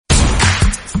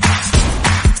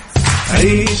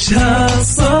عيشها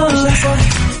صح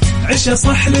عيشها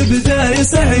صح لبداية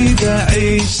سعيدة.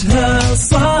 عيشها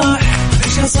صح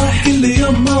عيشها صح كل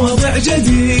يوم مواضيع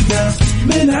جديدة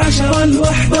من 10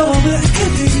 ل1 مواضيع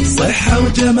كثير صحة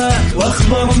وجمال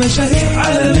وأخبار مشاهير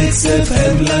على ميكس اف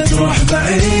ام لا تروح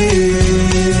بعيد.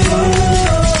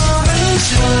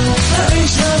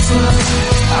 عيشها صح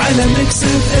على ميكس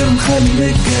اف ام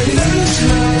خليك قريب.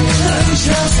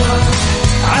 عيشها صح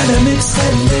على ميكس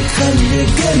خليك قريب.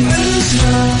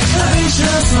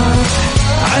 عيشها صح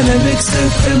على ميكس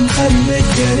اف ام خليك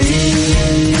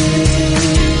قريب.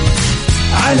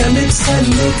 على ميكس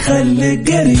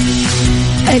خليك قريب.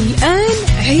 الآن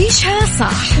عيشها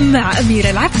صح مع أميرة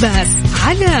العباس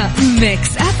على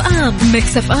ميكس اف ام.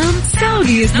 ميكس اف ام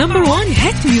سعوديز نمبر 1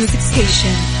 هيت ميوزك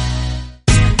ستيشن.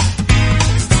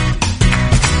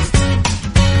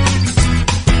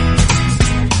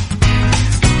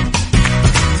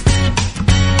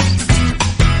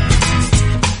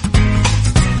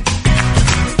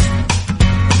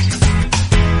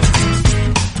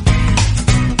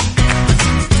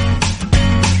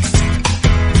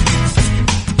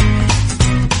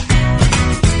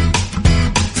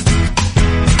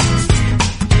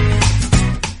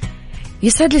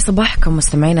 يسعد لي صباحكم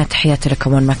مستمعينا، تحياتي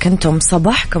لكم وين ما كنتم.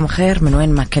 صباحكم خير من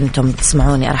وين ما كنتم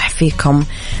تسمعوني. أرحب فيكم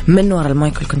من وراء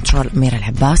المايكل كنترول أميرة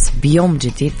العباس بيوم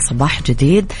جديد، صباح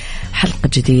جديد، حلقة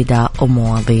جديدة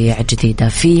ومواضيع جديدة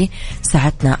في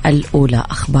ساعتنا الأولى.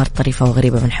 أخبار طريفة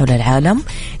وغريبة من حول العالم،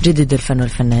 جديد الفن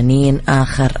والفنانين،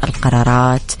 آخر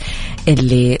القرارات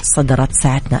اللي صدرت.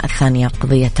 ساعتنا الثانية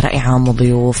قضية رأي عام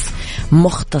وضيوف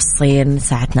مختصين.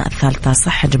 ساعتنا الثالثة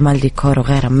صحة جمال ديكور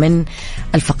وغيرها من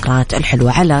الفقرات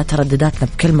الحلوة. على تردداتنا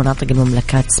بكل مناطق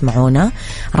المملكة تسمعونا.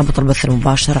 رابط البث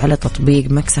المباشر على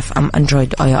تطبيق ميكس اف ام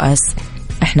اندرويد اي او اس.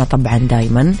 احنا طبعا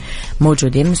دايما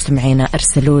موجودين. مستمعينا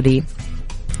ارسلوا لي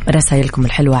رسائلكم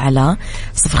الحلوة على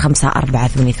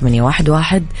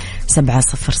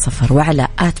 0548811700 وعلى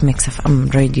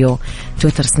 @mixfm راديو،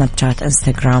 تويتر، سناب شات،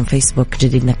 انستغرام، فيسبوك.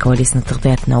 جديدنا، كواليسنا،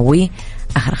 تغطياتنا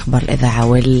وآخر أخبار الإذاعة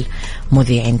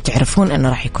والمذيعين. تعرفون أنه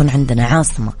راح يكون عندنا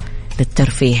عاصمة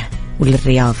للترفيه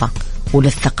وللرياضة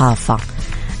وللثقافة.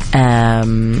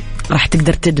 راح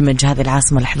تقدر تدمج هذه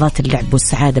العاصمة لحظات اللعب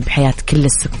والسعادة بحياة كل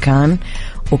السكان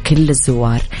وكل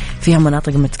الزوار. فيها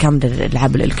مناطق متكاملة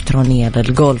للألعاب الإلكترونية،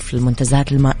 للجولف،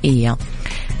 للمنتزهات المائية،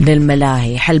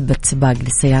 للملاهي، حلبة سباق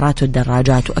للسيارات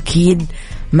والدراجات، وأكيد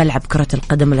ملعب كرة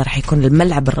القدم اللي راح يكون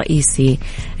الملعب الرئيسي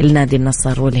لنادي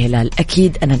النصر والهلال.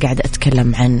 أكيد أنا قاعدة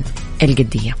أتكلم عن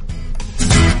القدية.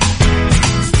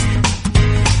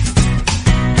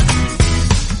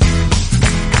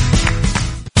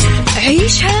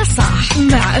 عيشها صح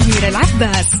مع أميرة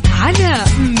العباس على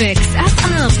ميكس اف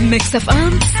ام. ميكس اف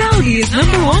ام سعوديز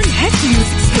نمبر 1 هيت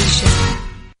ميوزك ستيشن.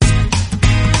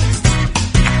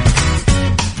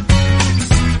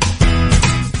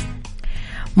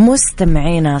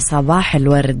 مستمعينا صباح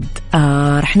الورد.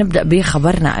 رح نبدأ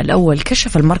بخبرنا الأول.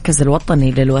 كشف المركز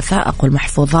الوطني للوثائق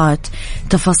والمحفوظات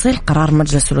تفاصيل قرار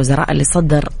مجلس الوزراء اللي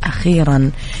صدر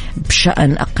أخيرا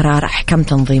بشأن أقرار أحكام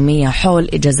تنظيمية حول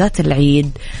إجازات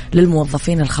العيد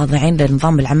للموظفين الخاضعين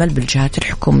لنظام العمل بالجهات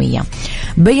الحكومية.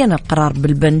 بيّن القرار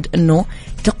بالبند أنه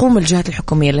تقوم الجهات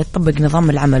الحكومية اللي تطبق نظام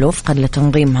العمل وفقا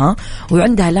لتنظيمها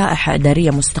وعندها لائحة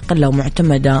إدارية مستقلة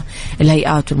ومعتمدة،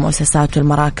 الهيئات والمؤسسات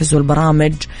والمراكز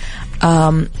والبرامج،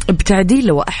 بتعديل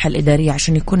لوائحها الإدارية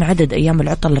عشان يكون عدد أيام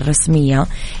العطل الرسمية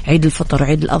عيد الفطر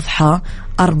وعيد الأضحى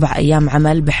 4 أيام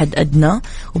عمل بحد أدنى،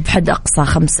 وبحد أقصى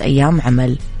 5 أيام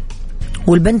عمل.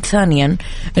 والبند ثانيا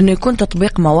أنه يكون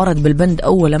تطبيق ما ورد بالبند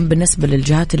أولا بالنسبة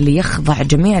للجهات اللي يخضع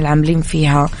جميع العاملين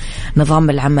فيها نظام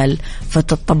العمل،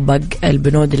 فتطبق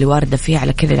البنود اللي واردة فيها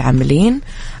على كل العاملين.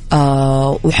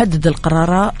 وحدد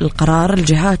القرار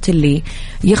الجهات اللي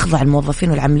يخضع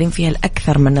الموظفين والعاملين فيها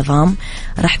الأكثر من نظام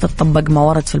راح تطبق ما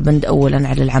ورد في البند أولا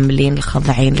على العاملين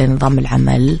الخاضعين لنظام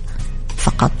العمل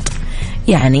فقط.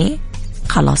 يعني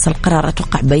خلاص القرار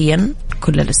أتوقع بين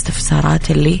كل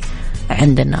الاستفسارات اللي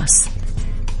عند الناس.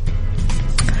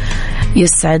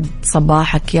 يسعد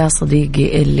صباحك يا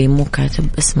صديقي اللي مو كاتب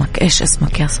اسمك. ايش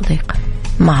اسمك يا صديق؟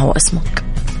 ما هو اسمك؟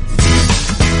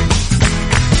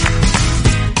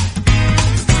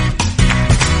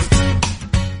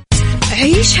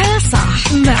 عيشها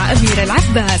صح مع أميرة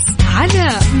العباس على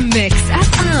ميكس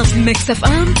اف ام. ميكس اف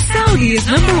ام سعوديز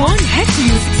نمبر 1 هيت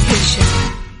ميوزك ستيشن.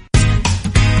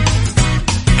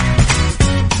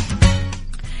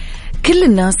 كل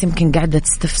الناس يمكن قاعدة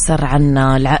تستفسر عن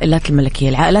العائلات الملكية.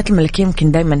 العائلات الملكية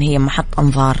يمكن دايما هي محط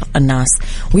أنظار الناس،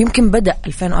 ويمكن بدأ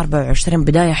 2024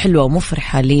 بداية حلوة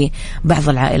ومفرحة لبعض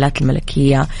العائلات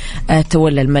الملكية.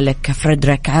 تولى الملك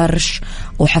فريدريك عرش،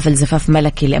 وحفل زفاف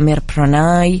ملكي لأمير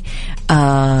بروناي.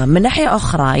 من ناحية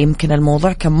أخرى يمكن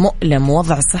الموضوع كان مؤلم،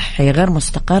 ووضع صحي غير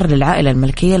مستقر للعائلة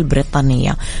الملكية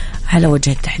البريطانية، على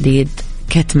وجه التحديد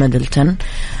كيت ميدلتون،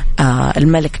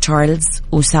 الملك تشارلز،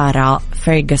 وسارة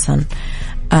فيرغسون.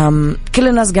 كل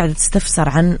الناس قاعدة تستفسر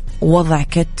عن وضع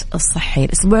كيت الصحي.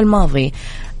 الأسبوع الماضي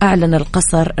أعلن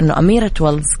القصر أنه أميرة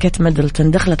ويلز كيت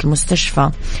ميدلتون دخلت المستشفى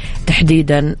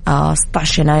تحديدا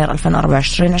 16 يناير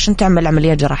 2024 عشان تعمل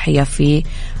عملية جراحية في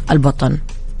البطن.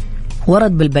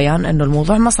 ورد بالبيان أنه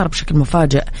الموضوع ما صار بشكل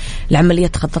مفاجئ، العملية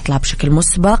تخطط لها بشكل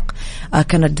مسبق.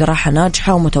 كانت جراحة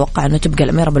ناجحة، ومتوقع أنه تبقى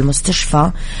الأميرة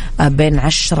بالمستشفى بين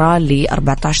 10 ل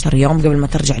 14 يوم قبل ما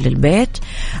ترجع للبيت.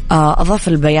 أضاف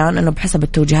البيان أنه بحسب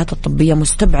التوجيهات الطبية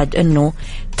مستبعد أنه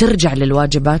ترجع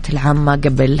للواجبات العامة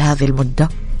قبل هذه المدة.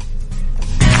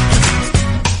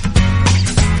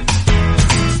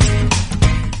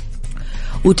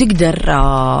 وتقدر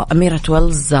أميرة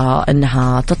ويلز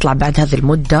أنها تطلع بعد هذه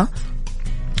المدة،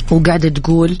 وقاعدة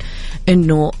تقول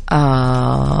أنه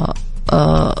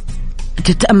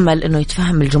تتأمل أنه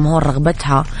يتفهم الجمهور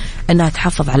رغبتها أنها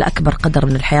تحافظ على أكبر قدر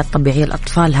من الحياة الطبيعية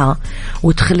لأطفالها،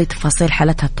 وتخلي تفاصيل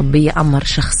حالتها الطبية أمر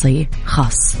شخصي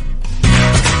خاص.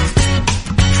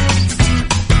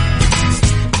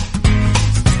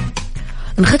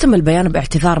 نختم البيان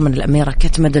باعتذار من الأميرة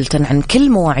كيت ميدلتون عن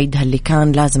كل مواعيدها اللي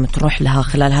كان لازم تروح لها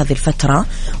خلال هذه الفترة،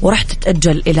 وراح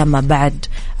تتأجل إلى ما بعد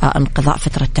انقضاء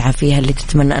فترة تعافيها اللي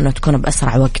تتمنى أنه تكون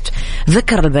بأسرع وقت.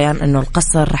 ذكر البيان أنه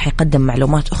القصر راح يقدم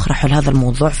معلومات أخرى حول هذا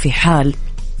الموضوع في حال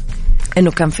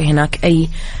أنه كان في هناك أي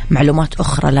معلومات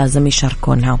أخرى لازم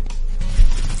يشاركونها.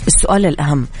 السؤال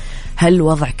الأهم، هل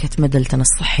وضع كيت ميدلتون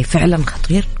الصحي فعلا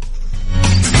خطير؟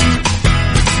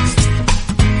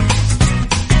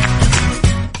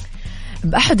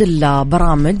 بأحد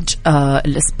البرامج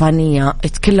الإسبانية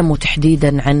تكلموا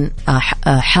تحديدا عن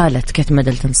حالة كيت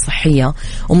ميدلتون الصحية،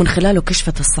 ومن خلاله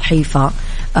كشفت الصحيفة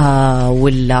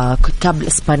والكتاب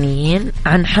الإسبانيين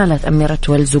عن حالة أميرة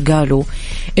ويلز، وقالوا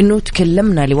إنه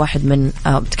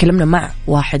تكلمنا مع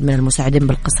واحد من المساعدين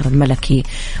بالقصر الملكي،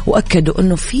 وأكدوا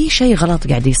إنه في شيء غلط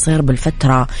قاعد يصير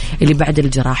بالفترة اللي بعد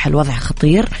الجراحة. الوضع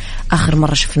خطير، آخر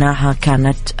مرة شفناها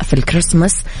كانت في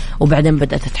الكريسماس، وبعدين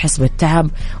بدأت تحس بالتعب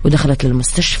ودخلت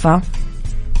المستشفى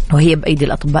وهي بأيدي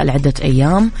الأطباء لعدة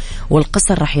أيام.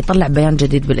 والقصر راح يطلع بيان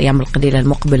جديد بالأيام القليلة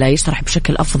المقبلة يشرح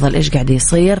بشكل أفضل إيش قاعد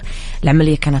يصير.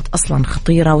 العملية كانت أصلا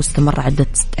خطيرة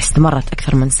واستمرت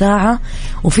أكثر من ساعة،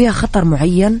 وفيها خطر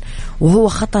معين، وهو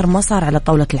خطر ما صار على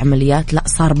طاولة العمليات، لا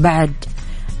صار بعد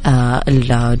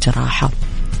الجراحة.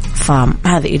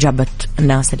 فهذه إجابة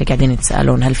الناس اللي قاعدين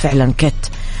يتسألون هل فعلا كيت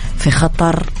في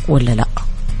خطر ولا لا.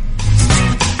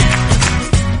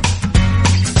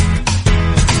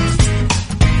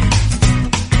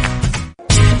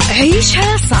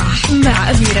 عيشها صح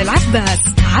مع أميرة العباس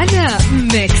على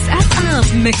ميكس أف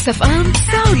أم. ميكس أف أم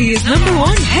سعوديز نمبر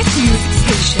 1 هيت ميوزك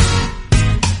ستيشن.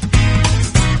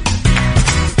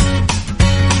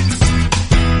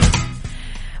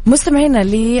 مستمعينا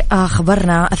لي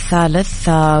خبرنا الثالث.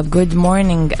 جود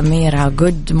مورنينج أميرة،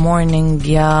 جود مورنينج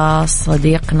يا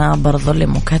صديقنا برضو اللي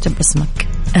مو كاتب اسمك.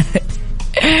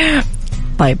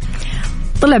 طيب،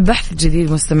 طلع بحث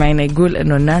جديد مستمعينا يقول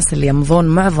إنه الناس اللي يمضون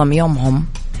معظم يومهم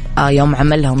يوم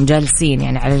عملهم جالسين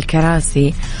يعني على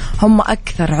الكراسي هم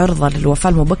أكثر عرضة للوفاة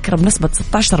المبكرة بنسبة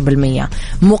 16%،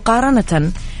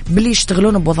 مقارنة باللي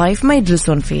يشتغلون بوظائف ما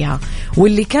يجلسون فيها،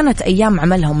 واللي كانت أيام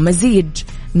عملهم مزيج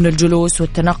من الجلوس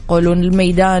والتنقل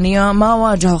والميدانية ما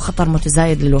واجهوا خطر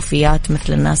متزايد للوفيات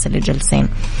مثل الناس اللي جالسين.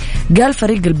 قال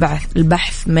فريق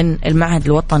البحث من المعهد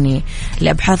الوطني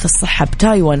لأبحاث الصحة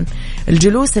بتايوان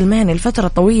الجلوس المهني لفترة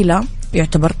طويلة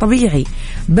يعتبر طبيعي،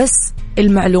 بس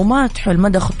المعلومات حول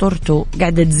مدى خطورته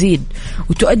قاعدة تزيد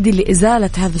وتؤدي لإزالة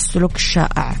هذا السلوك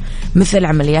الشائع، مثل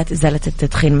عمليات إزالة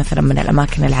التدخين مثلا من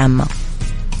الأماكن العامة.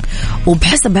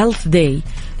 وبحسب هيلث داي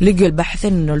لقوا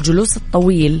الباحثين إنه الجلوس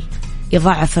الطويل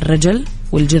يضاعف الرجل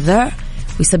والجذع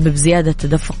ويسبب زيادة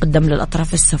تدفق الدم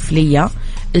للأطراف السفلية،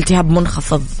 التهاب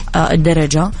منخفض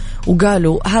الدرجة،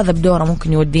 وقالوا هذا بدوره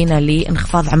ممكن يودينا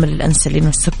لانخفاض عمل الأنسولين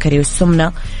والسكري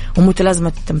والسمنة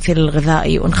ومتلازمة التمثيل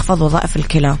الغذائي وانخفاض وظائف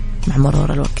الكلى مع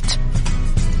مرور الوقت.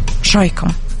 ايش رايكم؟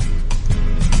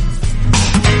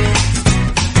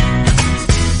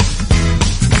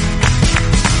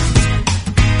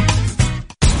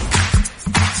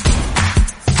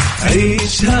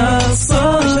 عيشها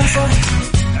صح،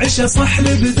 عيشها صح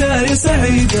لبداية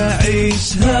سعيدة.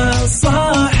 عيشها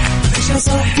صح، عيشها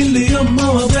صح كل يوم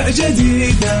مواضيع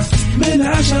جديدة من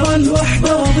 10 ل1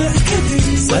 مواضيع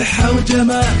كثير، صحة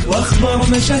وجمال واخبار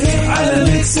مشاهير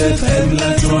على ميكس اف ام،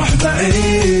 لا تروح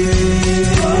بعيد.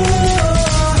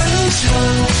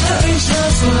 عيشها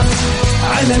صح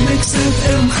على ميكس اف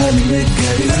ام، خليك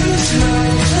قريب.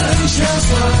 عيشها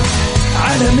صح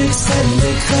على ميكس،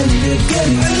 خليك قريب.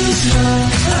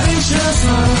 عيشها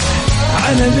صح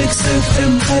على ميكس اف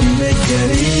ام، خليك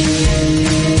قريب.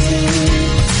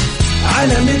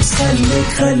 على ميكس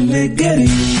خليك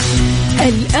قريب.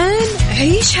 الآن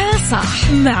عيشها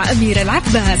صح مع أميرة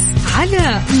العباس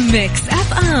على ميكس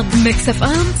اف ام. ميكس اف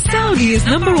ام سعوديز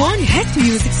نمبر 1 هيت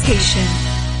ميوزك ستيشن.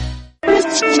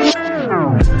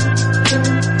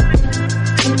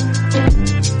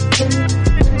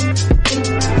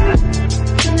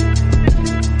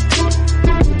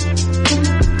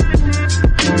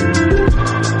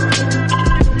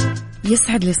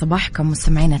 يسعد لي صباحكم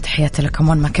مستمعينا، تحياتي لكم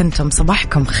وين ما كنتم،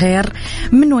 صباحكم خير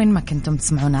من وين ما كنتم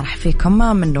تسمعونا. راح فيكم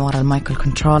من وراء المايكل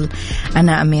كنترول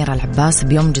أنا أميرة العباس،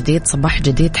 بيوم جديد، صباح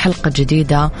جديد، حلقة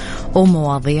جديدة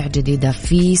ومواضيع جديدة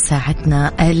في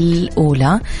ساعتنا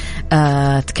الأولى.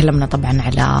 تكلمنا طبعا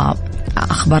على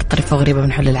أخبار طريفة وغريبة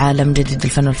من حول العالم، جديد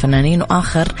الفن والفنانين،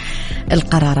 وآخر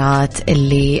القرارات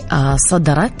اللي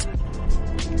صدرت.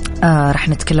 رح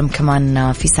نتكلم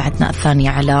كمان في ساعتنا الثانية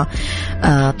على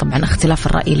طبعا اختلاف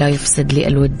الرأي لا يفسد لي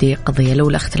الودي قضية،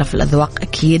 لولا اختلاف الأذواق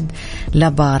أكيد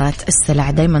لبارة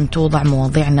السلع. دايما توضع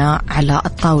مواضيعنا على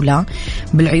الطاولة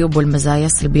بالعيوب والمزايا،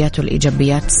 السلبيات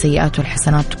والإيجابيات، السيئات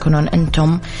والحسنات، تكونون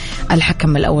أنتم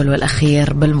الحكم الأول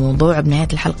والأخير بالموضوع. بنهاية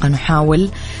الحلقة نحاول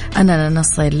أننا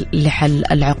نصل لحل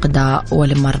العقدة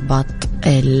ولمربط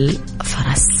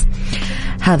الفرس.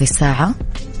 هذه الساعة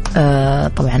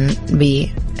طبعا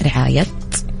برعاية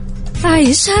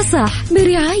عيشها صح،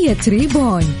 برعاية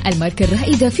ريبون، الماركة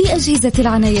الرائدة في أجهزة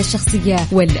العناية الشخصية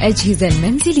والأجهزة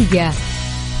المنزلية.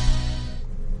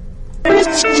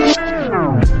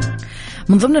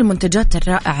 من ضمن المنتجات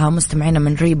الرائعة مستمعينا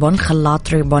من ريبون، خلاط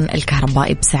ريبون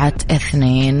الكهربائي بسعة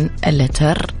 2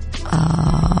 لتر.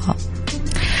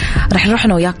 رح نروح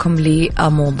أنا وياكم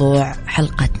لموضوع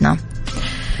حلقتنا.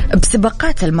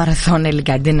 بسباقات الماراثون اللي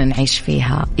قاعدين نعيش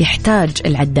فيها يحتاج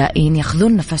العدائين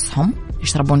ياخذون نفسهم،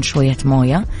 يشربون شوية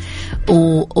موية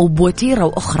وبوتيرة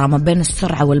وأخرى ما بين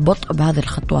السرعة والبطء بهذه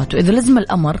الخطوات، وإذا لزم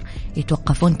الأمر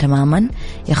يتوقفون تماما،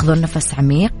 ياخذون نفس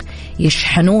عميق،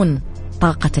 يشحنون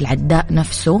طاقة العداء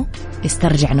نفسه،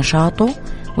 يسترجع نشاطه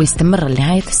ويستمر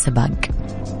لنهاية السباق.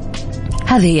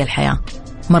 هذه هي الحياة،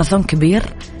 ماراثون كبير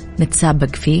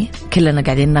نتسابق فيه، كلنا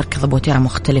قاعدين نركض بوتيرة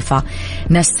مختلفة،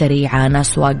 ناس سريعة،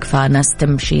 ناس واقفة، ناس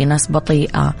تمشي، ناس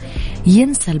بطيئة.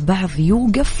 ينسى البعض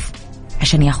يوقف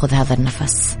عشان ياخذ هذا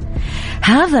النفس.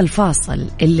 هذا الفاصل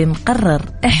اللي نقرر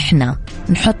احنا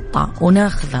نحطه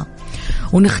وناخذه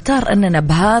ونختار أننا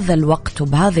بهذا الوقت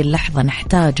وبهذه اللحظة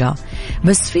نحتاجه،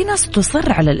 بس في ناس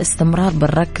تصر على الاستمرار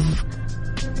بالركض،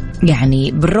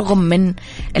 يعني بالرغم من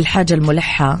الحاجة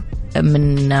الملحة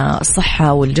من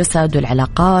الصحة والجسد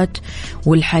والعلاقات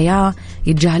والحياة،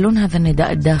 يتجاهلون هذا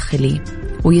النداء الداخلي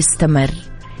ويستمر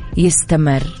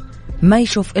ما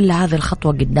يشوف إلا هذه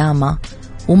الخطوة قدامه،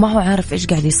 وما هو عارف إيش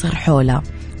قاعد يصير حوله.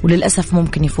 وللأسف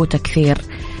ممكن يفوت كثير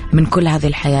من كل هذه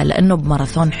الحياة لأنه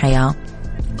بماراثون حياة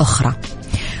أخرى.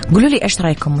 قولوا لي إيش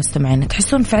رأيكم مستمعين،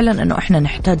 تحسون فعلا أنه إحنا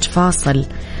نحتاج فاصل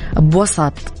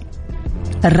بوسط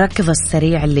الركض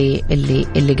السريع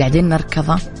اللي قاعدين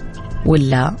نركضه،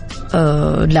 ولا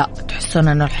لا تحسون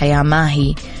أنه الحياة ما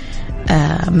هي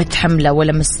متحملة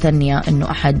ولا مستنية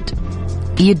أنه أحد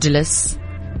يجلس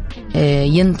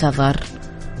ينتظر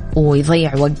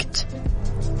ويضيع وقت؟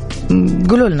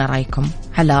 قولوا لنا رأيكم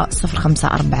على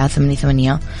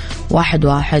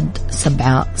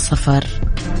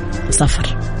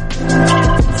 0548811700.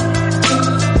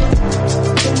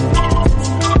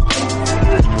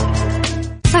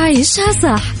 عيشها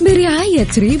صح برعاية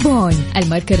ريبون،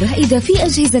 الماركة الرائدة في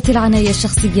أجهزة العناية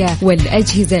الشخصية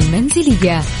والأجهزة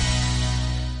المنزلية.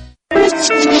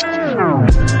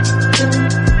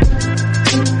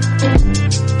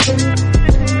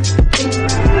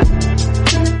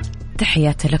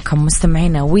 تحياتي لكم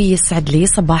مستمعينا، ويسعد لي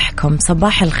صباحكم،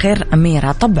 صباح الخير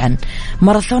أميرة. طبعا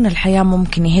ماراثون الحياة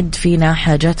ممكن يهد فينا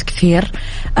حاجات كثير،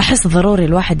 أحس ضروري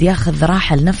الواحد ياخذ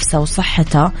راحة لنفسه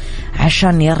وصحته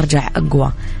عشان يرجع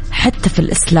أقوى. حتى في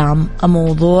الإسلام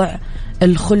موضوع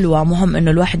الخلوة مهم،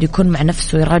 إنه الواحد يكون مع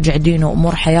نفسه، يراجع دينه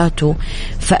وأمور حياته.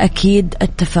 فأكيد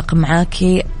أتفق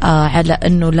معاكي على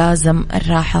إنه لازم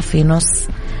الراحة في نص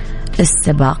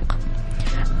السباق.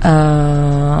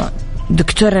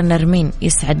 دكتورة نرمين،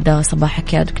 يسعد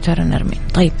صباحك يا دكتورة نرمين.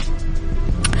 طيب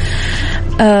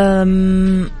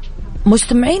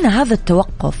مستمعينا هذا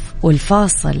التوقف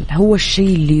والفاصل هو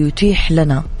الشيء اللي يتيح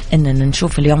لنا أننا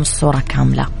نشوف اليوم الصورة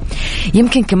كاملة.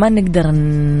 يمكن كمان نقدر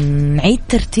نعيد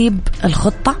ترتيب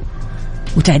الخطة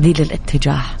وتعديل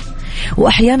الاتجاه،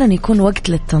 وأحيانا يكون وقت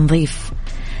للتنظيف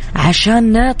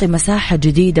عشان نعطي مساحة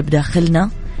جديدة بداخلنا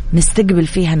نستقبل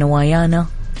فيها نوايانا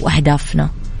وأهدافنا.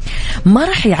 ما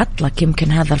رح يعطلك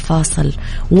يمكن هذا الفاصل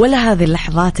ولا هذه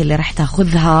اللحظات اللي رح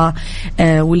تاخذها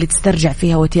واللي تسترجع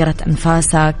فيها وتيرة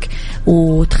أنفاسك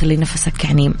وتخلي نفسك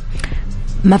يعني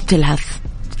ما بتلهث،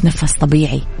 تنفس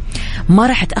طبيعي. ما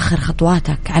رح تأخر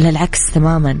خطواتك، على العكس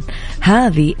تماما.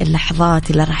 هذه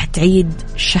اللحظات اللي رح تعيد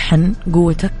شحن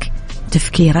قوتك،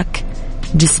 تفكيرك،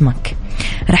 جسمك،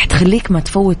 رح تخليك ما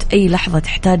تفوت أي لحظة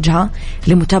تحتاجها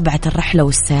لمتابعة الرحلة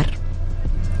والسير.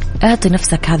 اعطي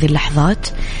نفسك هذه اللحظات،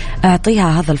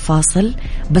 اعطيها هذا الفاصل،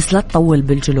 بس لا تطول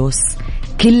بالجلوس.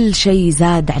 كل شيء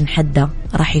زاد عن حده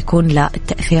راح يكون له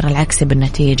التأثير العكسي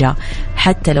بالنتيجة،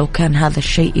 حتى لو كان هذا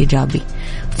الشيء إيجابي.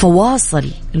 فواصل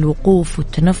الوقوف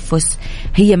والتنفس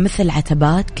هي مثل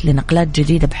عتبات لنقلات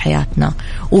جديدة بحياتنا،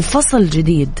 وفصل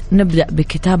جديد نبدأ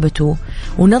بكتابته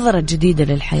ونظرة جديدة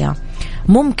للحياة.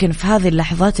 ممكن في هذه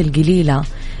اللحظات القليلة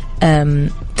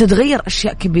تتغير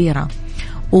أشياء كبيرة،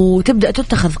 وتبدأ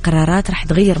تتخذ قرارات رح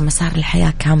تغير مسار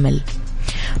الحياة كامل.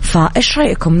 فإيش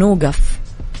رأيكم نوقف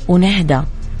ونهدى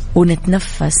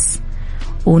ونتنفس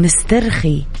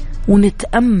ونسترخي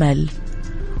ونتأمل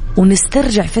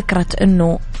ونسترجع فكرة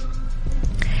أنه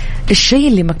الشيء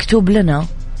اللي مكتوب لنا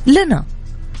لنا،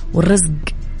 والرزق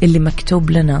اللي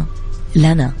مكتوب لنا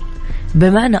لنا.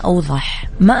 بمعنى أوضح،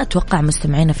 ما أتوقع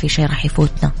مستمعينا في شيء رح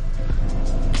يفوتنا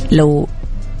لو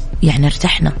يعني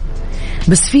ارتحنا،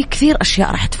 بس في كثير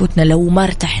أشياء رح تفوتنا لو ما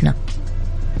ارتحنا،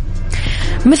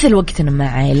 مثل وقتنا مع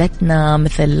عائلتنا،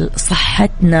 مثل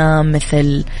صحتنا،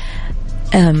 مثل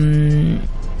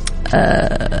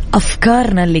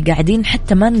أفكارنا اللي قاعدين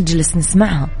حتى ما نجلس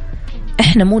نسمعها.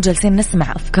 إحنا مو جالسين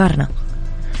نسمع أفكارنا،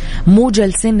 مو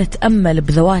جالسين نتأمل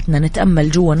بذواتنا،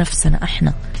 نتأمل جوا نفسنا،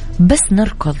 إحنا بس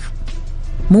نركض.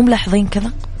 مو ملاحظين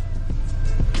كذا؟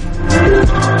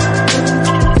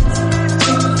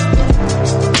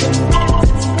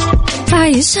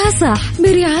 عيشها صح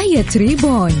برعاية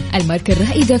ريبون، الماركة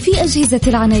الرائدة في أجهزة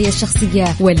العناية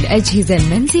الشخصية والأجهزة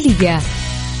المنزلية.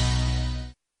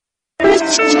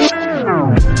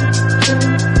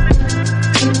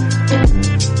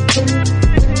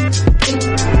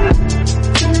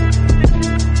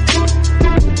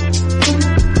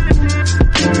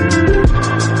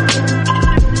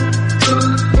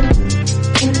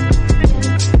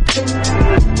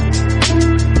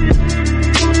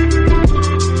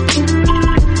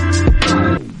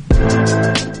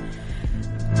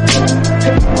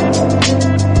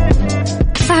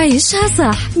 عيشها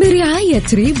صح برعاية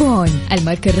ريبون،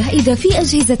 الماركة الرائدة في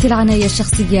أجهزة العناية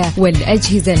الشخصية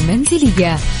والأجهزة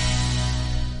المنزلية.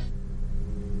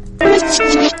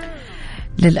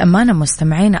 للأمانة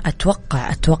مستمعين،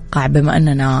 أتوقع بما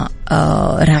أننا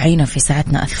راعينا في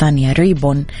ساعتنا الثانية،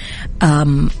 ريبون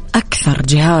أكثر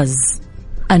جهاز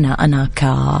أنا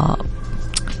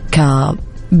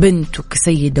كبنت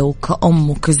وكسيدة وكأم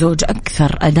وكزوج،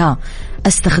 أكثر أداة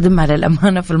أستخدمها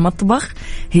للأمانة في المطبخ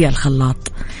هي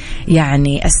الخلاط.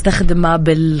 يعني أستخدمها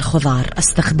بالخضار،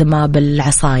 أستخدمها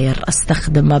بالعصاير،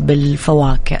 أستخدمها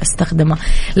بالفواكه، أستخدمها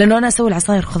لأنه أنا أسوي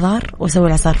العصاير خضار وأسوي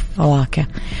العصاير فواكه.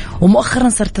 ومؤخرا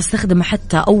صرت أستخدمها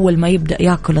حتى أول ما يبدأ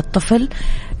يأكل الطفل.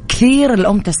 كثير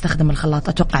الأم تستخدم الخلاط،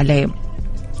 أتوقع ليه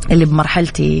اللي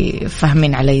بمرحلتي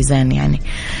فاهمين علي زين يعني.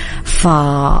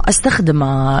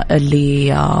 فاستخدمه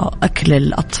لأكل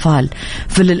الأطفال.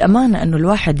 فللأمانة أنه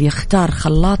الواحد يختار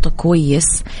خلاط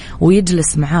كويس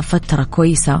ويجلس معاه فترة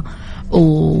كويسة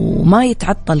وما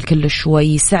يتعطل كل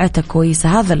شوي، سعته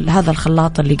كويسة. هذا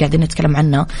الخلاط اللي قاعدين نتكلم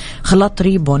عنه خلاط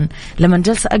ريبون، لما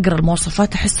جلس أقرأ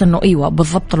المواصفات أحس أنه أيوة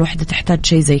بالضبط الوحدة تحتاج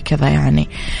شيء زي كذا يعني.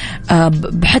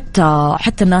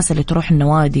 حتى الناس اللي تروح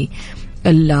النوادي،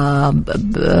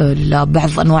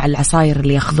 بعض أنواع العصاير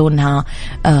اللي يأخذونها،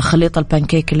 خليط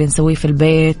البانكيك اللي نسويه في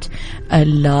البيت،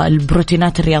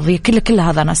 البروتينات الرياضية، كل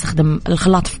هذا أنا أستخدم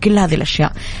الخلاط في كل هذه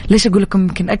الأشياء. ليش أقول لكم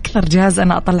يمكن أكثر جهاز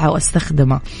أنا أطلعه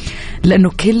وأستخدمه؟ لأنه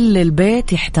كل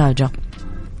البيت يحتاجه.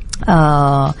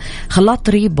 خلاط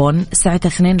ريبون سعته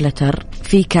 2 لتر،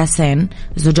 في كاسين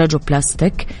زجاج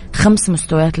وبلاستيك، 5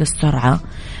 مستويات للسرعة،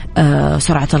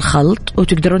 سرعة الخلط،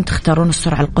 وتقدرون تختارون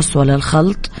السرعة القصوى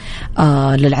للخلط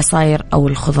للعصاير أو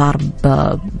الخضار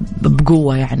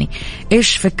بقوة يعني.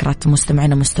 إيش فكرة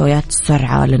مستمعين مستويات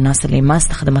السرعة للناس اللي ما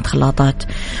استخدمت خلاطات؟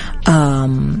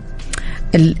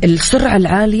 السرعة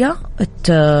العالية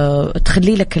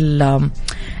تخلي لك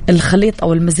الخليط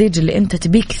أو المزيج اللي أنت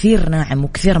تبيه كثير ناعم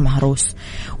وكثير مهروس،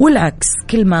 والعكس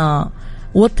كل ما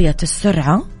وطيت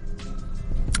السرعة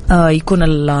يكون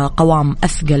القوام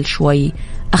أثقل شوي،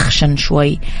 أخشن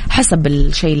شوي، حسب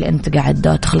الشيء اللي أنت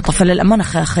قاعد تخلطه. فللأمانة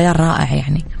خيار رائع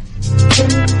يعني.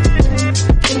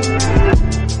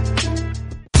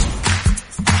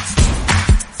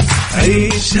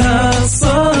 عيشها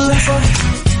صح،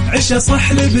 عيشها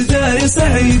صح لبداية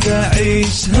سعيدة.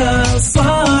 عيشها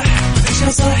صح، عيشها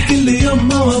صح كل يوم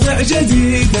مواضيع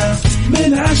جديدة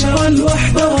من 10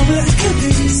 ل1 وضع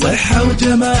كثير، صحة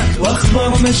وجمال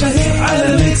واخبار مشاهير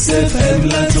على ميكس اف ام،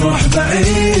 لا تروح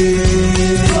بعيد.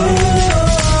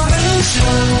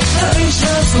 عيشها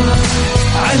عيشها صح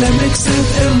على ميكس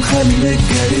اف ام، خليك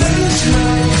قريب.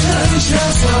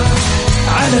 عيشها صح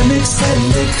على ميكس،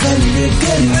 خليك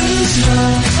قريب.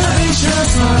 عيشها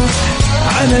صح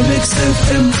على ميكس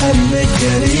اف ام، خليك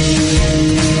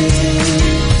قريب.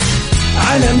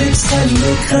 على ميكس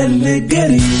خليك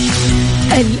قريب.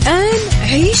 الآن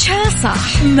عيشها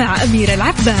صح مع أميرة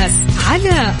العباس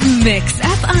على ميكس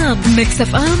اف ام. ميكس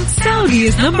اف ام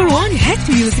سعوديز نمبر 1 هيت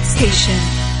ميوزك ستيشن.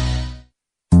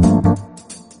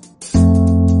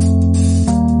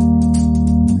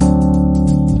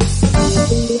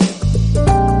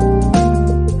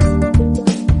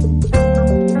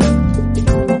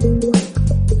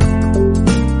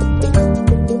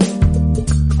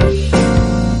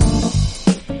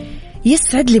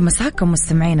 يسعد لي مساكم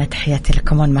مستمعين، تحياتي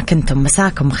لكم وين ما كنتم،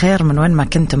 مساكم خير من وين ما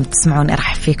كنتم تسمعون.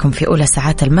 أرحب فيكم في أولى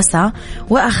ساعات المساء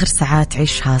وآخر ساعات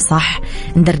عيشها صح.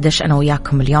 ندردش أنا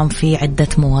وياكم اليوم في عدة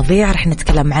مواضيع، رح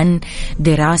نتكلم عن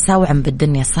دراسة وعن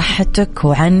بالدنيا صحتك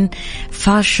وعن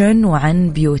فاشن وعن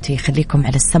بيوتي. خليكم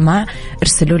على السماع،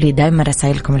 ارسلوا لي دايما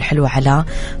رسائلكم الحلوة على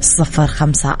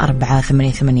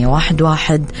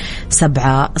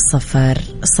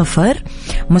 0548811700.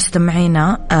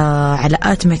 مستمعينا على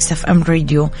 @mixfm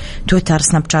راديو، تويتر،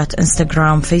 سناب شات،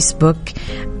 انستغرام، فيسبوك.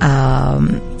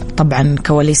 طبعا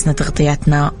كواليسنا،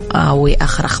 تغطياتنا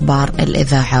وآخر أخبار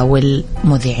الإذاعة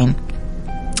والمذيعين.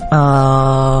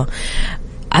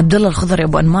 عبد الله الخضري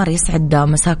أبو أنمار، يسعد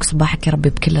مساك صباحك يا ربي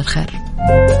بكل الخير.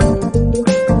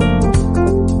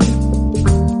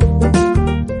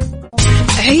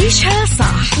 عيشها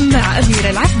صح مع أميرة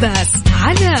العباس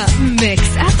على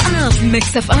ميكس اف ام.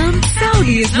 ميكس اف ام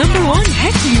سعوديز نمبر 1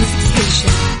 هيت ميوزك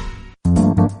ستيشن.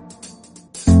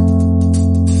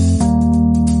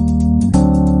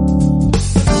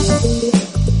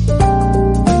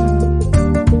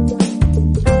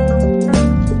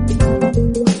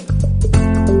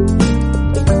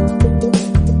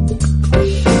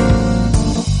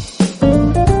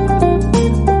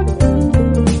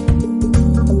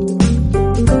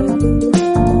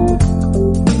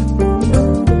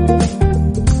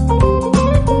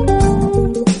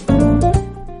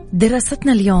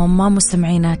 دراستنا اليوم ما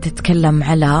مستمعينا تتكلم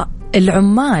على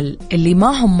العمال اللي ما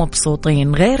هم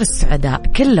مبسوطين غير السعداء.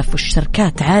 كلفوا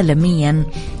الشركات عالميا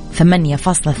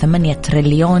 8.8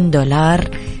 تريليون دولار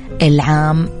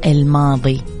العام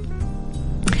الماضي.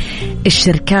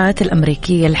 الشركات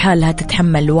الأمريكية لحالها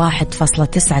تتحمل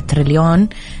 1.9 تريليون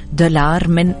دولار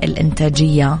من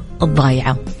الإنتاجية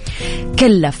الضايعة.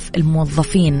 كلف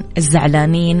الموظفين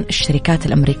الزعلانين الشركات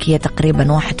الأمريكية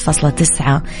تقريبا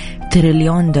 1.9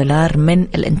 تريليون دولار من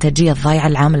الإنتاجية الضايعة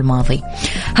العام الماضي.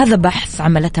 هذا بحث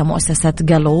عملتها مؤسسة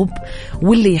جالوب،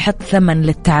 واللي يحط ثمن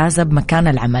للتعاسة مكان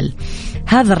العمل.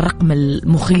 هذا الرقم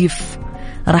المخيف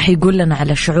راح يقول لنا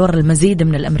على شعور المزيد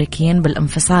من الأمريكيين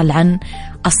بالانفصال عن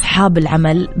أصحاب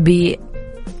العمل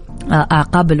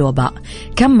بأعقاب الوباء.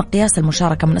 كم مقياس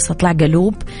المشاركة من استطلاع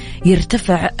جالوب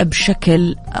يرتفع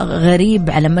بشكل غريب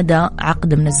على مدى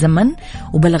عقد من الزمن،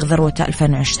 وبلغ ذروته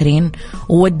 2020،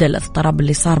 وودى الاضطراب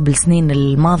اللي صار بالسنين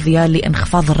الماضية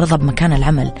لانخفاض الرضا بمكان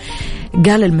العمل.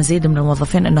 قال المزيد من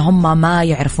الموظفين أن هم ما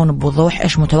يعرفون بوضوح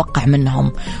إيش متوقع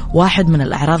منهم. واحد من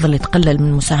الأعراض اللي تقلل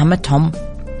من مساهمتهم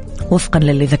وفقا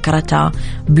للي ذكرتها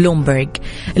بلومبرج،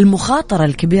 المخاطرة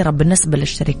الكبيرة بالنسبة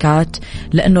للشركات،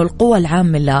 لأنه القوى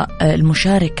العاملة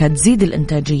المشاركة تزيد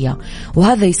الإنتاجية،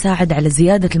 وهذا يساعد على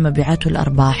زيادة المبيعات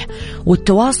والأرباح،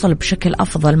 والتواصل بشكل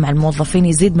أفضل مع الموظفين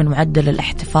يزيد من معدل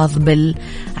الاحتفاظ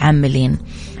بالعاملين.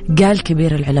 قال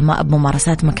كبير العلماء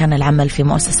بممارسات مكان العمل في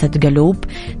مؤسسة جالوب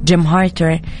جيم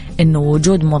هارتر إنه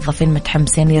وجود موظفين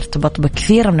متحمسين يرتبط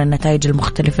بكثير من النتائج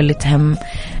المختلفة اللي تهم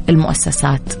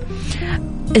المؤسسات.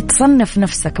 تصنف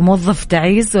نفسك موظف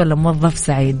تعيس ولا موظف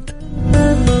سعيد؟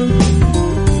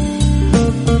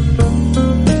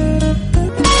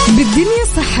 بالدنيا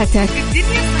صحتك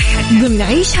ضمن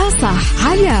عيشها صح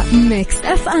على ميكس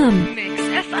اف ام.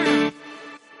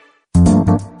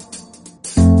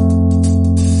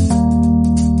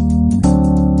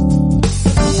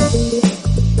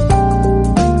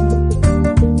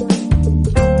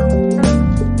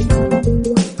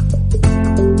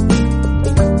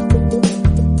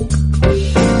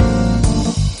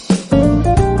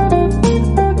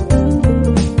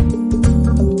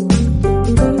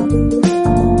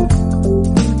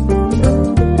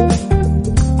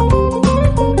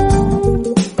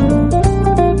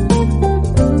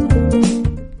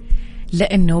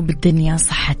 لأنه بالدنيا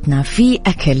صحتنا. في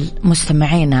أكل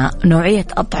مستمعينا نوعية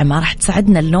أطعمة راح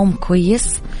تساعدنا النوم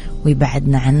كويس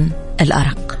ويبعدنا عن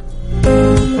الأرق.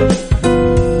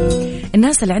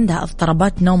 الناس اللي عندها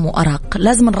اضطرابات نوم وأرق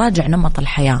لازم نراجع نمط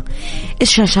الحياة،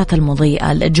 الشاشات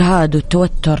المضيئة، الإجهاد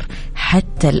والتوتر،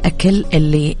 حتى الأكل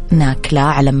اللي ناكله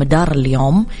على مدار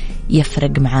اليوم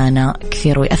يفرق معانا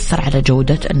كثير ويأثر على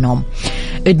جودة النوم.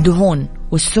 الدهون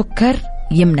والسكر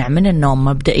يمنع من النوم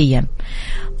مبدئيا.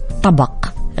 طبق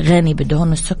غني بالدهون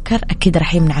والسكر أكيد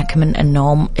رح يمنعك من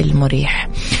النوم المريح.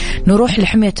 نروح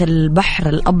لحمية البحر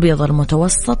الأبيض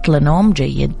المتوسط لنوم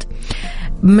جيد.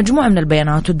 مجموعة من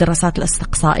البيانات والدراسات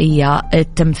الاستقصائية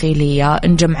التمثيلية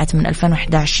انجمعت من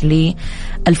 2011 ل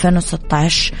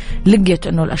 2016 لقيت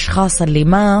أنه الأشخاص اللي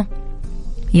ما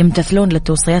يمتثلون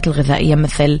للتوصيات الغذائية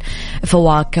مثل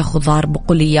فواكه، خضار،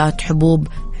 بقوليات، حبوب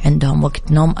عندهم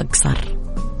وقت نوم أقصر.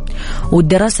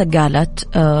 والدراسة قالت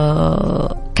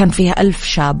كان فيها 1000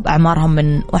 شاب أعمارهم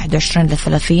من 21 ل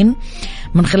 30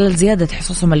 من خلال زيادة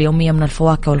حصصهم اليومية من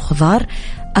الفواكه والخضار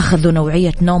أخذوا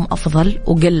نوعية نوم أفضل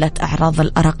وقلت أعراض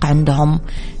الأرق عندهم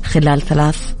خلال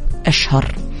 3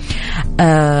 أشهر.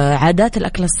 عادات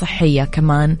الأكل الصحية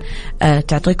كمان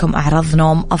تعطيكم أعراض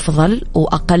نوم أفضل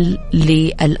وأقل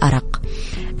للأرق.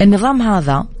 النظام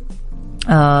هذا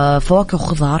فواكه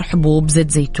وخضار، حبوب،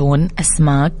 زيت زيتون،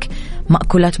 أسماك،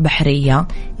 مأكولات بحرية،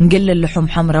 نقلل لحوم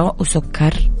حمراء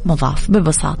وسكر مضاف.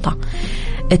 ببساطة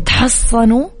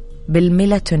تحصنوا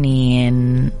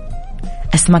بالميلاتونين،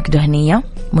 أسماك دهنية،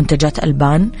 منتجات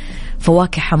ألبان،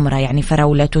 فواكه حمراء يعني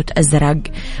فراولة، توت أزرق،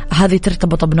 هذه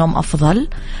ترتبط بنوم أفضل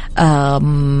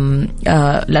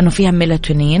لأنه فيها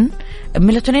ميلاتونين.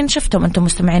 الميلاتونين شفتم أنتم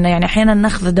مستمعين يعني أحيانا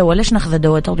نأخذ دواء. ليش نأخذ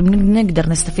دواء؟ نقدر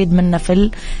نستفيد منه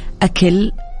في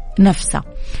الأكل نفسه.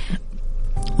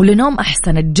 ولنوم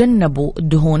أحسن تجنبوا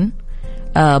الدهون،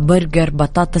 برجر،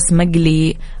 بطاطس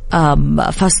مقلي،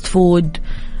 فاست فود،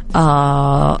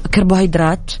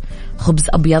 كربوهيدرات، خبز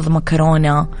أبيض،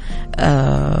 مكرونة،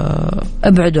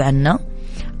 ابعدوا عنه.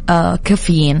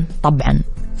 كافيين طبعا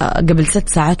قبل 6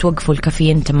 ساعات وقفوا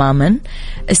الكافيين تماما.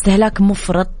 استهلاك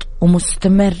مفرط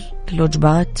ومستمر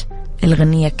للوجبات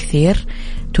الغنية كثير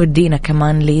تودينا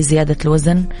كمان لزيادة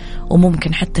الوزن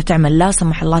وممكن حتى تعمل لا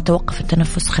سمح الله توقف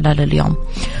التنفس خلال اليوم.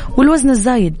 والوزن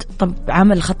الزايد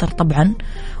عامل خطر طبعا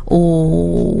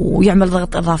ويعمل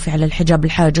ضغط إضافي على الحجاب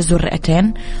الحاجز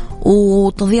والرئتين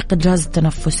وتضييق الجهاز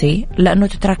التنفسي لأنه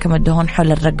تتراكم الدهون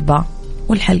حول الرقبة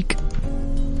والحلق.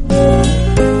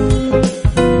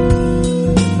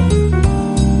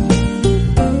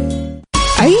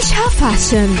 عيشها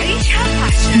فاشن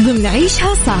ضمن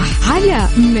عيشها صح على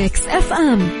ميكس اف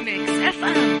ام.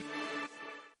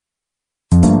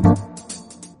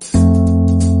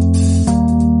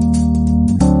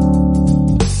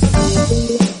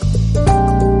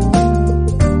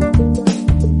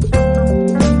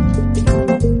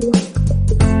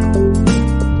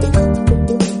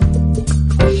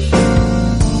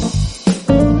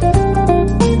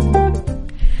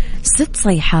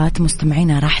 صيحات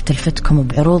مستمعينا راح تلفتكم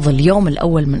بعروض اليوم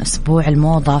الأول من أسبوع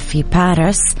الموضة في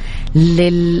باريس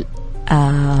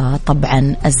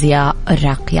طبعا أزياء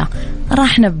الراقية.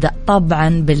 راح نبدأ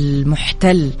طبعا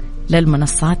بالمحتل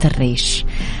للمنصات الريش.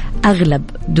 أغلب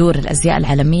دور الأزياء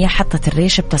العالمية حطت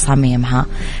الريش بتصاميمها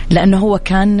لأنه هو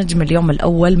كان نجم اليوم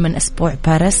الأول من أسبوع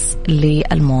باريس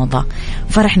للموضة.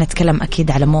 فرح نتكلم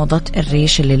أكيد على موضة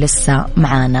الريش اللي لسه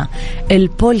معانا.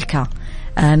 البولكا،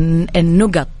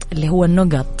 النقط اللي هو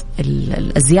النقط،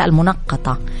 الأزياء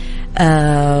المنقطة،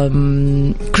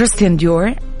 كريستيان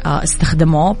ديور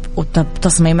استخدموه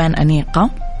بتصميمان أنيقة.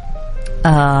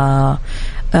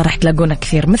 راح تلاقونا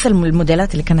كثير مثل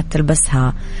الموديلات اللي كانت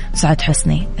تلبسها سعاد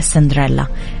حسني، السندريلا.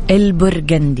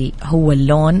 البرغندي هو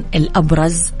اللون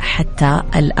الأبرز حتى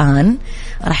الآن.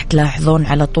 راح تلاحظون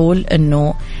على طول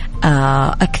أنه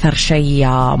أكثر شيء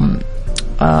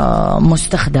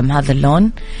مستخدم هذا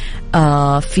اللون.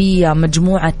 في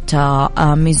مجموعة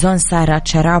ميزون سارة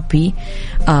تشارابي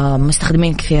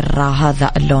مستخدمين كثير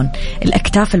هذا اللون.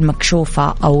 الأكتاف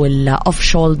المكشوفة أو الأوف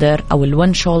شولدر أو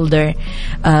الون شولدر،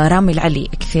 رامي العلي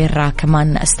كثير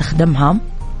كمان استخدمها.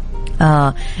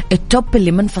 التوب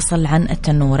اللي منفصل عن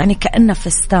التنور يعني كأنه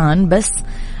فستان بس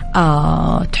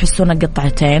تحسونه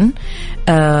قطعتين.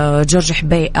 جورج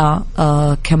حبيئة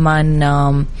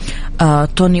كمان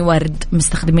توني ورد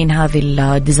مستخدمين هذه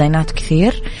الديزاينات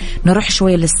كثير. نروح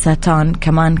شوية للساتان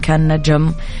كمان كان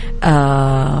نجم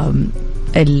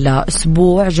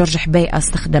الأسبوع، جورج حبيئة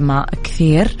استخدمها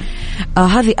كثير.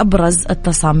 هذه أبرز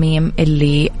التصاميم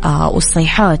اللي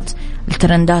والصيحات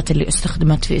الترندات اللي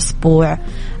استخدمت في أسبوع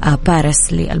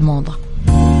باريس للموضة.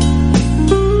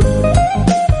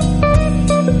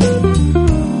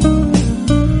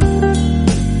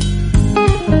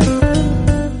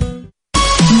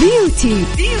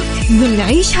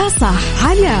 عيشها صح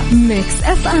على ميكس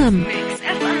اف ام.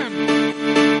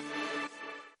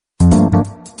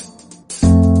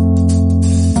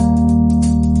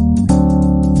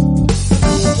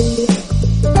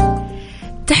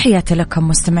 تحياتي لكم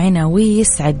مستمعينا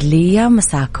ويسعد لي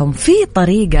مساكم. في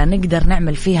طريقة نقدر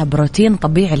نعمل فيها بروتين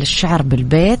طبيعي للشعر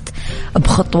بالبيت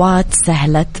بخطوات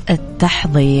سهلة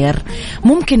التحضير.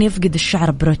 ممكن يفقد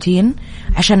الشعر بروتين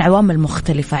عشان عوامل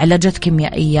مختلفة، علاجات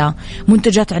كيميائية،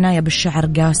 منتجات عناية بالشعر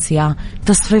قاسية،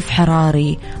 تصفيف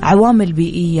حراري، عوامل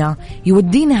بيئية،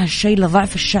 يودينا هالشيء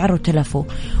لضعف الشعر وتلفه.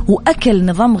 وأكل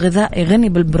نظام غذائي غني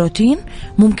بالبروتين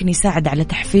ممكن يساعد على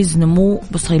تحفيز نمو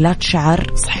بصيلات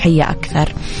شعر صحية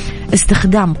أكثر.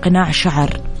 استخدام قناع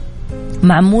شعر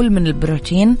معمول من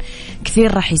البروتين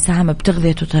كثير راح يساهم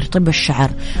بتغذية وترطيب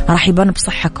الشعر، راح يبان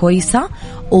بصحة كويسة،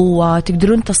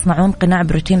 وتقدرون تصنعون قناع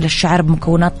بروتين للشعر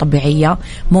بمكونات طبيعية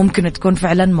ممكن تكون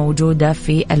فعلا موجودة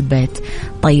في البيت.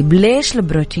 طيب ليش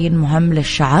البروتين مهم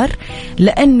للشعر؟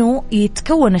 لأنه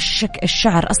يتكون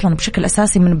الشعر أصلا بشكل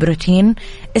أساسي من بروتين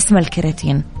اسمه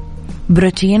الكيراتين.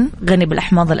 بروتين غني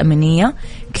بالأحماض الأمينية،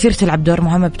 كثير تلعب دور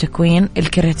مهم بتكوين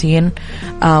الكيراتين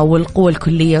والقوة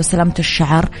الكلية وسلامة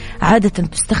الشعر. عادة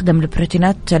تستخدم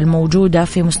البروتينات الموجودة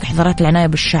في مستحضرات العناية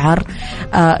بالشعر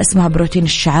اسمها بروتين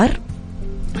الشعر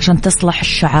عشان تصلح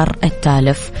الشعر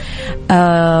التالف.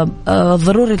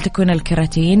 ضروري لتكوين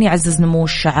الكيراتين يعزز نمو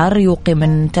الشعر، يوقي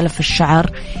من تلف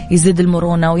الشعر، يزيد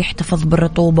المرونة ويحتفظ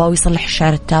بالرطوبة ويصلح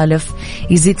الشعر التالف،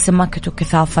 يزيد سماكة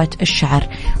وكثافة الشعر.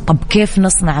 طب كيف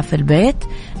نصنعه في البيت؟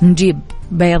 نجيب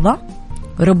بيضة،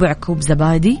 ربع كوب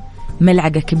زبادي،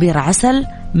 ملعقة كبيرة عسل،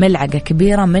 ملعقة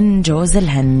كبيرة من جوز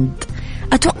الهند.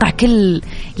 أتوقع كل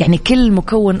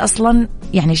مكون أصلا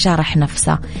شارح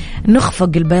نفسه.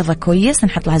 نخفق البيضة كويس،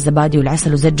 نحط لها الزبادي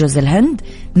والعسل وزيت جوز الهند،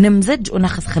 نمزج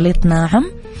وناخذ خليط ناعم.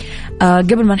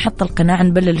 قبل ما نحط القناع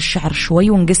نبلل الشعر شوي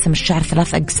ونقسم الشعر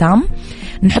 3 أقسام.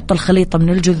 نحط الخليط من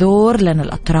الجذور لين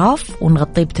الأطراف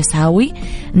ونغطيه بتساوي.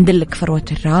 ندلك فروة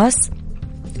الراس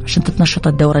عشان تتنشط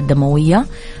الدورة الدموية.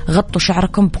 غطوا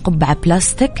شعركم بقبعة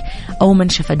بلاستيك أو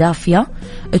منشفة دافية،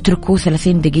 اتركوه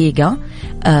 30 دقيقة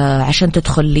عشان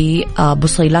تدخل لي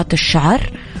بصيلات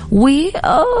الشعر،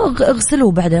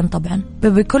 واغسلوه بعدين طبعا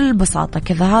بكل بساطة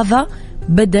كذا. هذا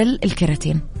بدل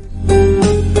الكيراتين.